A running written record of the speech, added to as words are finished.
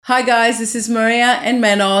Hi guys, this is Maria and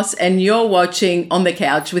Manos, and you're watching On the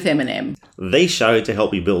Couch with M&M. The show to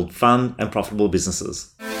help you build fun and profitable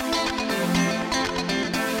businesses.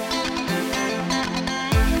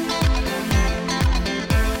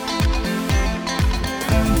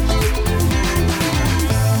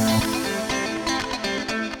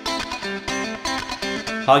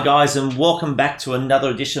 Hi guys, and welcome back to another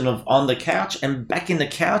edition of On the Couch. And back in the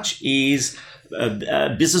couch is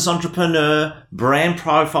business entrepreneur, brand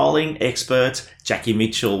profiling expert, Jackie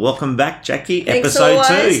Mitchell. Welcome back, Jackie. Thanks episode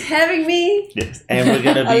 2. always having me. Yes, and we're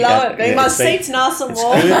going to be. I love it. My seat's nice and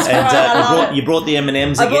warm. Good. That's And great. I love it. you brought the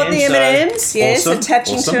M&Ms I again. bought the M&Ms, yes, awesome,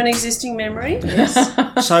 attaching awesome. to an existing memory.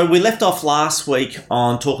 Yes. So we left off last week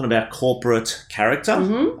on talking about corporate character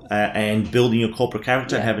and building your corporate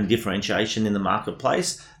character and having differentiation in the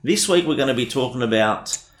marketplace. This week we're going to be talking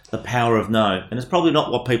about the power of no. And it's probably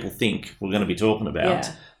not what people think we're going to be talking about.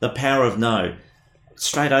 Yeah. The power of no.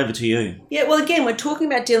 Straight over to you. Yeah, well, again, we're talking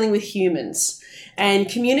about dealing with humans, and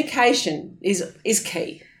communication is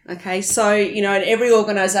key. Okay, so, in every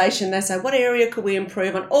organisation, they say, what area could we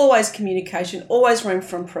improve on? Always communication, always room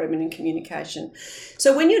for improvement in communication.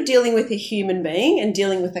 So when you're dealing with a human being and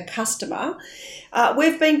dealing with a customer,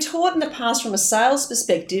 we've been taught in the past from a sales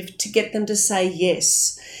perspective to get them to say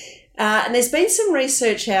yes. And there's been some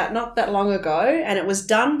research out not that long ago, and it was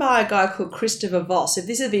done by a guy called Christopher Voss. If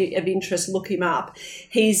this is of interest, look him up.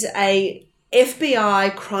 He's a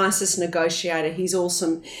FBI crisis negotiator. He's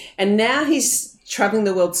awesome. And now he's traveling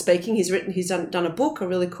the world speaking. He's done a book, a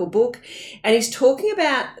really cool book, and he's talking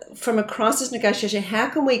about, from a crisis negotiation, how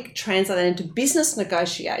can we translate that into business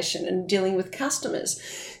negotiation and dealing with customers.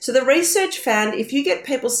 So the research found if you get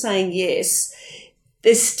people saying yes,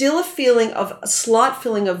 there's still a slight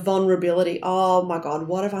feeling of vulnerability. Oh my God,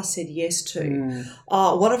 what have I said yes to?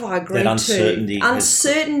 Oh, what have I agreed That uncertainty. to?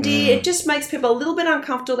 Uncertainty. It just makes people a little bit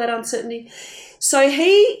uncomfortable, that uncertainty. So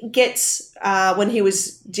he gets, when he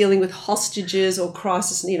was dealing with hostages or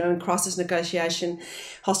crisis, in crisis negotiation,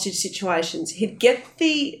 hostage situations, he'd get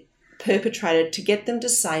the perpetrator to get them to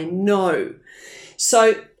say no.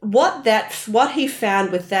 So what he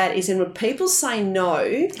found with that is, when people say no,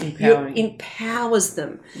 it empowers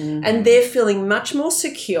them, and they're feeling much more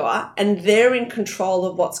secure, and they're in control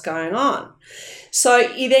of what's going on. So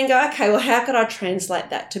you then go, okay, well, how could I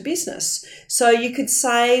translate that to business? So you could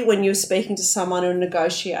say, when you're speaking to someone in a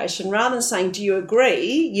negotiation, rather than saying, do you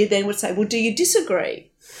agree? You then would say, well, do you disagree?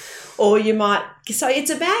 Or you might, so it's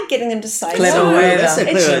about getting them to say Clever way. That's a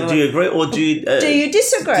clever. Do you agree or do you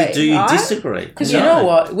disagree? Do you right? disagree? Because you know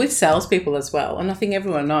what, with salespeople as well, and I think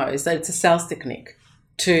everyone knows that it's a sales technique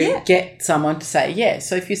to get someone to say yes.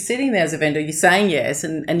 So if you're sitting there as a vendor, you're saying yes,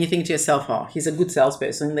 and you think to yourself, oh, he's a good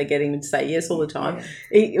salesperson, and they're getting him to say yes all the time,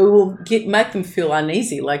 it will make them feel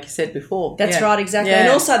uneasy, like you said before. That's right, exactly. Yeah. And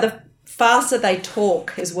also the faster they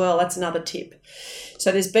talk as well, that's another tip.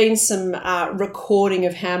 So there's been some recording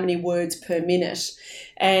of how many words per minute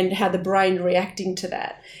and how the brain reacting to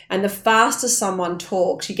that. And the faster someone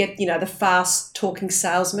talks, you get, the fast talking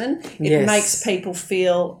salesman, it makes people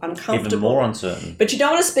feel uncomfortable. Even more uncertain. But you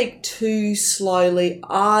don't want to speak too slowly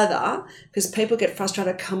either, because people get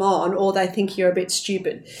frustrated, come on, or they think you're a bit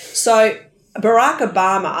stupid. So Barack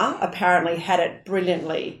Obama apparently had it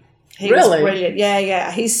brilliantly. He was brilliant. Yeah.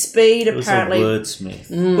 His speed apparently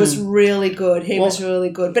was really good. He was really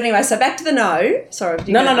good. But anyway, so back to the no. Sorry.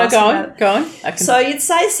 No, go on. So you'd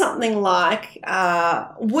say something like,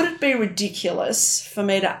 would it be ridiculous for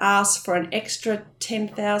me to ask for an extra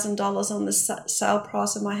 $10,000 on the sale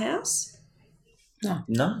price of my house?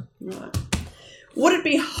 No. Right. Would it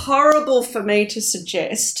be horrible for me to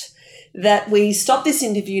suggest that we stop this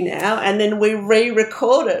interview now and then we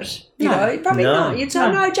re-record it? Probably not. You'd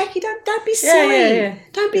say, no, Jackie, don't be silly. Yeah.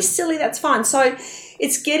 Don't be silly. That's fine. So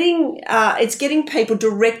it's getting people,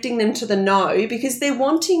 directing them to the no, because they're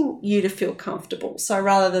wanting you to feel comfortable. So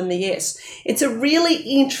rather than the yes, it's a really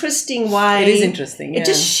interesting way. It is interesting. It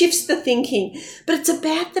just shifts the thinking, but it's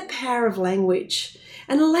about the power of language.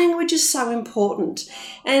 And language is so important.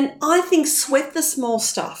 And I think sweat the small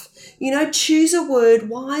stuff. Choose a word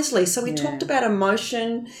wisely. So we talked about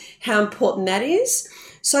emotion, how important that is.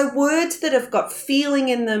 So words that have got feeling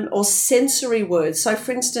in them, or sensory words. So,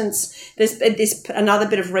 for instance, there's another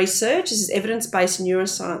bit of research. This is evidence-based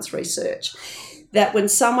neuroscience research, that when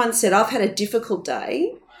someone said, I've had a difficult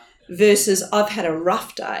day versus I've had a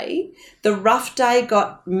rough day, the rough day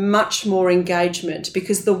got much more engagement,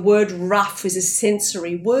 because the word rough is a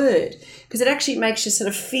sensory word, because it actually makes you sort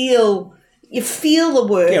of feel you feel the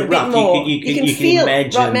word a rough. bit more. You can feel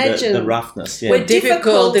imagine the roughness. Yeah. We're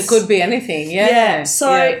difficult. It could be anything. Yeah.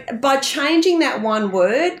 So by changing that one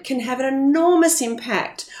word can have an enormous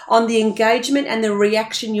impact on the engagement and the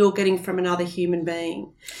reaction you're getting from another human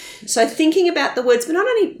being. So thinking about the words, but not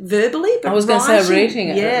only verbally, but I was going to say reading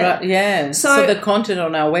it. Yeah. Right, yeah. So the content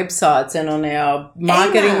on our websites and on our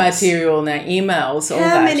marketing material and our emails, all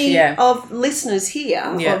that. How many of listeners here,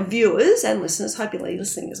 or viewers and listeners, hopefully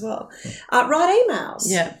listening as well, write emails?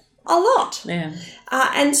 Yeah. A lot. Yeah.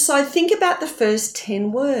 And so think about the first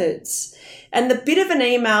 10 words. And the bit of an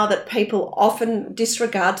email that people often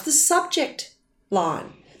disregard is the subject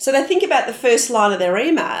line. So they think about the first line of their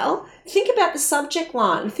email, think about the subject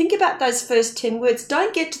line, think about those first 10 words.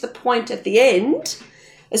 Don't get to the point at the end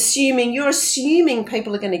you're assuming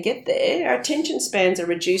people are going to get there. Our attention spans are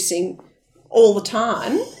reducing all the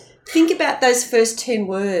time. Think about those first 10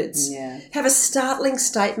 words. Yeah. Have a startling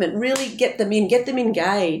statement. Really get them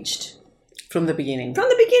engaged. From the beginning.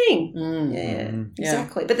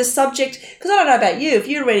 Exactly. But the subject, because I don't know about you, if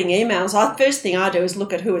you're reading emails, first thing I do is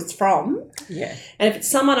look at who it's from. Yeah. And if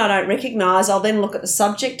it's someone I don't recognise, I'll then look at the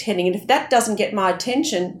subject heading. And if that doesn't get my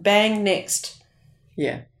attention, bang, next.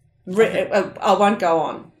 Yeah. I won't go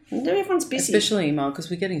on. Everyone's busy. Especially email, because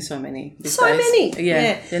we're getting so many these so days. many.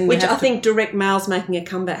 Yeah. Which I think direct mail's making a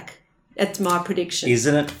comeback. That's my prediction.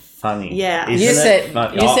 Isn't it funny? Yeah. You said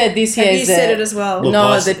this year. You said it as well.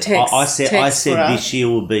 Look, the text. I said this year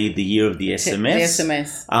will be the year of the SMS. The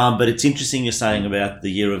SMS. But it's interesting you're saying about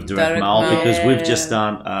the year of direct mail because we've just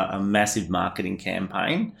done a massive marketing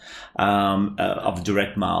campaign of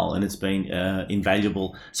direct mail, and it's been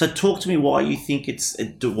invaluable. So talk to me why you think is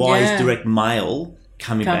direct mail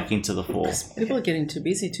coming back into the fore? People are getting too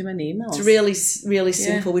busy, too many emails. It's really, really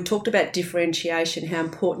simple. We talked about differentiation, how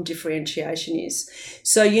important differentiation is.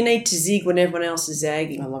 So you need to zig when everyone else is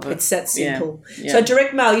zagging. I love it. It's that simple. Yeah. So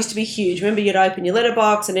direct mail used to be huge. Remember, you'd open your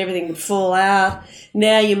letterbox and everything would fall out.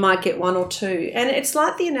 Now you might get one or two. And it's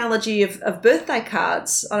like the analogy of birthday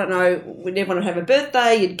cards. I don't know, when everyone would have a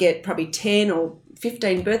birthday, you'd get probably 10 or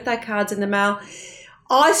 15 birthday cards in the mail.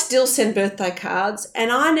 I still send birthday cards,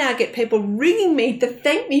 and I now get people ringing me to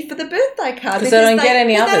thank me for the birthday card. Because they don't get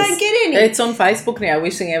any others. They don't get any. It's on Facebook now,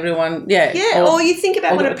 wishing everyone, Yeah, or you think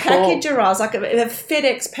about when a package arrives, like a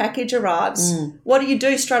FedEx package arrives, what do you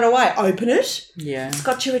do straight away? Open it. Yeah. It's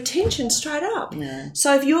got your attention straight up. Yeah.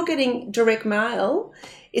 So if you're getting direct mail,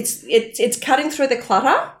 it's cutting through the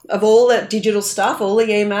clutter of all the digital stuff, all the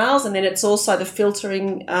emails, and then it's also the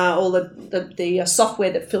filtering, all the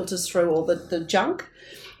software that filters through all the junk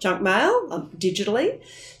mail digitally.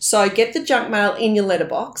 So get the junk mail in your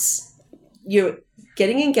letterbox. You're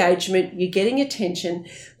getting engagement, you're getting attention,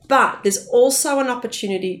 but there's also an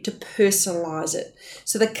opportunity to personalise it.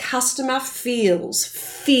 So the customer feels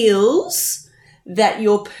that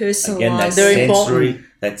you're personalising. Again,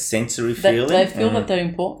 that sensory feeling. They feel that they're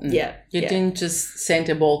important. Yeah. You didn't just send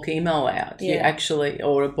a bulk email out. You actually,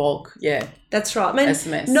 or a bulk, That's right. I mean,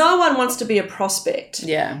 SMS. No one wants to be a prospect.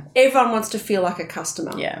 Yeah. Everyone wants to feel like a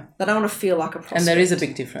customer. Yeah. They don't want to feel like a prospect. And there is a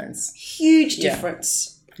big difference. Huge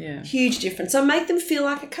difference. Yeah. Huge difference. So make them feel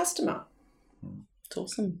like a customer. It's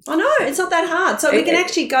awesome. I know. It's not that hard. So we can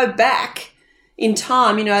actually go back in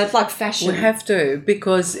time, it's like fashion. We have to,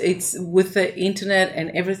 because it's with the internet and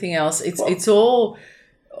everything else, it's all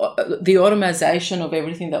the automation of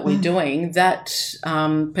everything that we're doing, that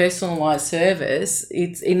personalised service,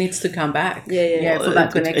 it needs to come back. For that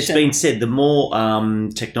connection. It's been said, the more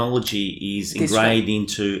technology is ingrained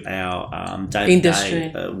into our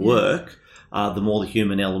day-to-day work, the more the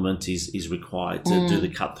human element is required to do the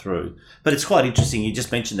cut through. But it's quite interesting. You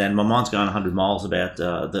just mentioned that, and my mind's going 100 miles about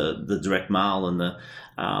the direct mail and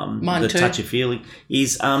the touchy feeling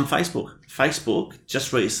is Facebook. Facebook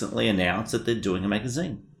just recently announced that they're doing a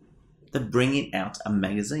magazine. They're bringing out a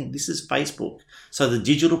magazine. This is Facebook. So the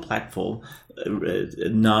digital platform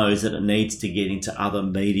knows that it needs to get into other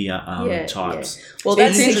media types. Yeah. Well,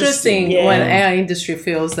 that's interesting when our industry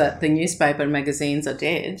feels that the newspaper and magazines are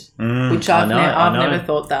dead, which I've never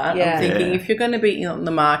thought that. Yeah. I'm thinking if you're going to be on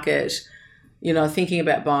the market, thinking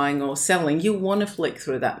about buying or selling, you want to flick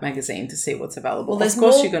through that magazine to see what's available. Well, of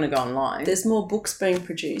course, you're going to go online. There's more books being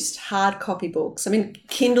produced, hard copy books. I mean,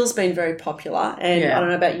 Kindle's been very popular, and I don't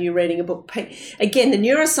know about you reading a book. Again, the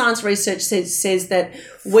neuroscience research says that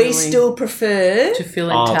we still prefer to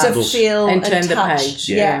feel and touch. To feel and turn the touch.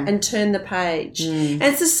 page. And turn the page. And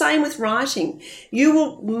it's the same with writing. You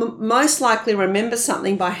will most likely remember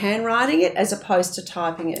something by handwriting it as opposed to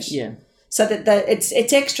typing it. Yeah. So that it's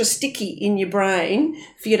extra sticky in your brain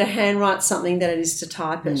for you to handwrite something than it is to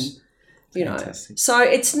type it. Fantastic. So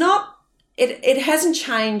it's not. It hasn't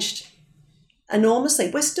changed enormously.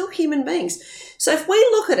 We're still human beings. So if we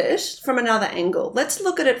look at it from another angle, let's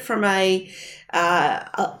look at it from a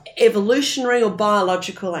evolutionary or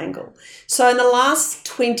biological angle. So in the last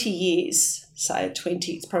 20 years, say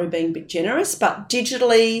 20, it's probably being a bit generous, but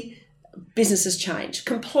digitally, business has changed,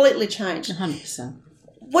 completely changed. 100%.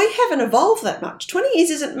 We haven't evolved that much. 20 years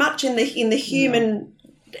isn't much in the human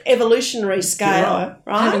evolutionary scale,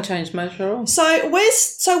 right? Haven't changed much at all. So we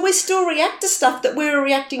still react to stuff that we were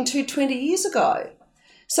reacting to 20 years ago.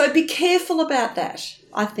 So be careful about that,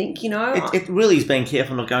 I think, It really is being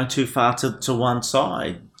careful not going too far to one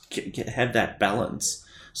side. Have that balance.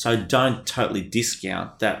 So don't totally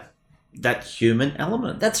discount that human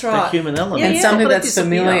element. That's right. That human element. And something that's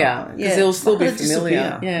familiar, because it'll still be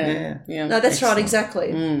familiar. Yeah. No, that's right,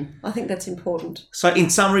 exactly. I think that's important. So in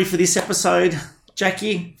summary for this episode,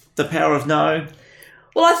 Jackie, the power of no.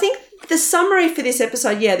 Well, I think the summary for this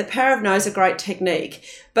episode, the power of no is a great technique.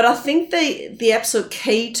 But I think the absolute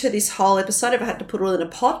key to this whole episode, if I had to put it all in a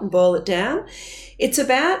pot and boil it down, it's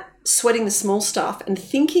about sweating the small stuff and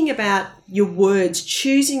thinking about your words,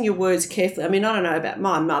 choosing your words carefully. I mean, I don't know about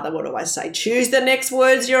my mother, what do I say? Choose the next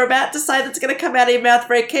words you're about to say that's going to come out of your mouth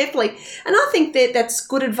very carefully. And I think that's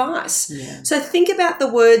good advice. Yeah. So think about the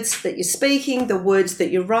words that you're speaking, the words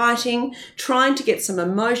that you're writing, trying to get some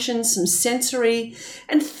emotion, some sensory,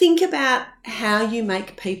 and think about how you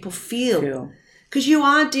make people feel. Because you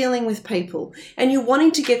are dealing with people and you're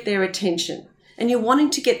wanting to get their attention and you're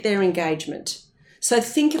wanting to get their engagement. So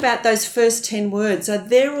think about those first 10 words. So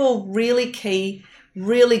they're all really key,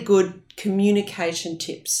 really good communication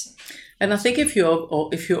tips. And I think if you're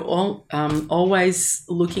always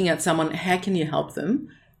looking at someone, how can you help them?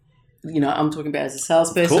 I'm talking about as a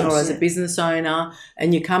salesperson or as a business owner,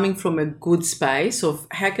 and you're coming from a good space of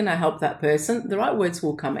how can I help that person? The right words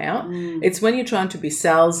will come out. It's when you're trying to be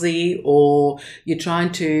salesy or it's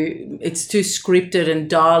too scripted and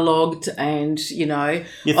dialogued and, you're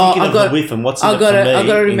thinking of the whiff and what's in it for me. I've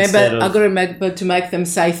got to remember to make them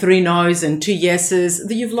say 3 no's and 2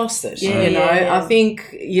 yeses. You've lost it. I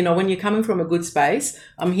think, when you're coming from a good space,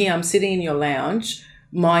 I'm sitting in your lounge.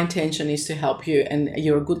 My intention is to help you and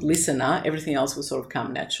you're a good listener. Everything else will sort of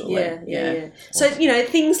come naturally. Yeah. So,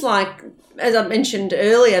 things like, as I mentioned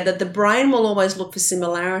earlier, that the brain will always look for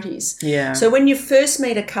similarities. Yeah. So when you first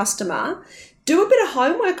meet a customer, do a bit of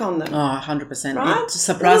homework on them. Oh, 100%. Right? It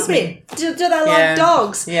surprised me. Do they like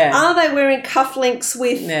dogs? Yeah. Are they wearing cufflinks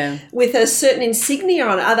with a certain insignia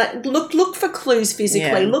on it? Are they, look for clues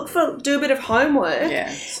physically. Yeah. Do a bit of homework.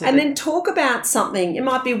 Yeah. And then talk about something. It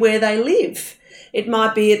might be where they live. It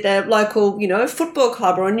might be at the local, football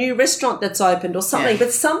club or a new restaurant that's opened or something,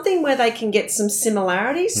 but something where they can get some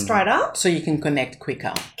similarities straight up. So you can connect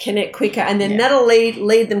quicker. And then that'll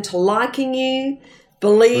lead them to liking you,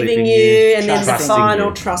 believing you, and then the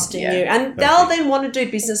final trusting you. And they'll then want to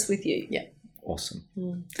do business with you. Yeah. Awesome.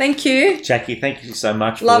 Thank you. Jackie, thank you so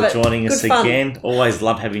much for joining us again. Always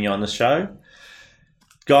love having you on the show.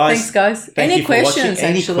 Guys, thanks, guys. Any questions?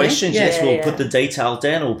 Any questions? Yes, we'll put the the details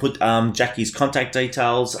down. We'll put Jackie's contact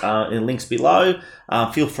details in links below.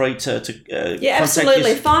 Feel free to contact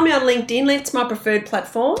absolutely. Find me on LinkedIn. It's my preferred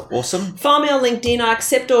platform. Awesome. Find me on LinkedIn. I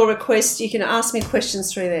accept all requests. You can ask me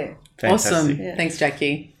questions through there. Fantastic. Awesome. Thanks,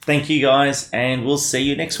 Jackie. Thank you, guys, and we'll see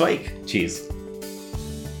you next week. Cheers.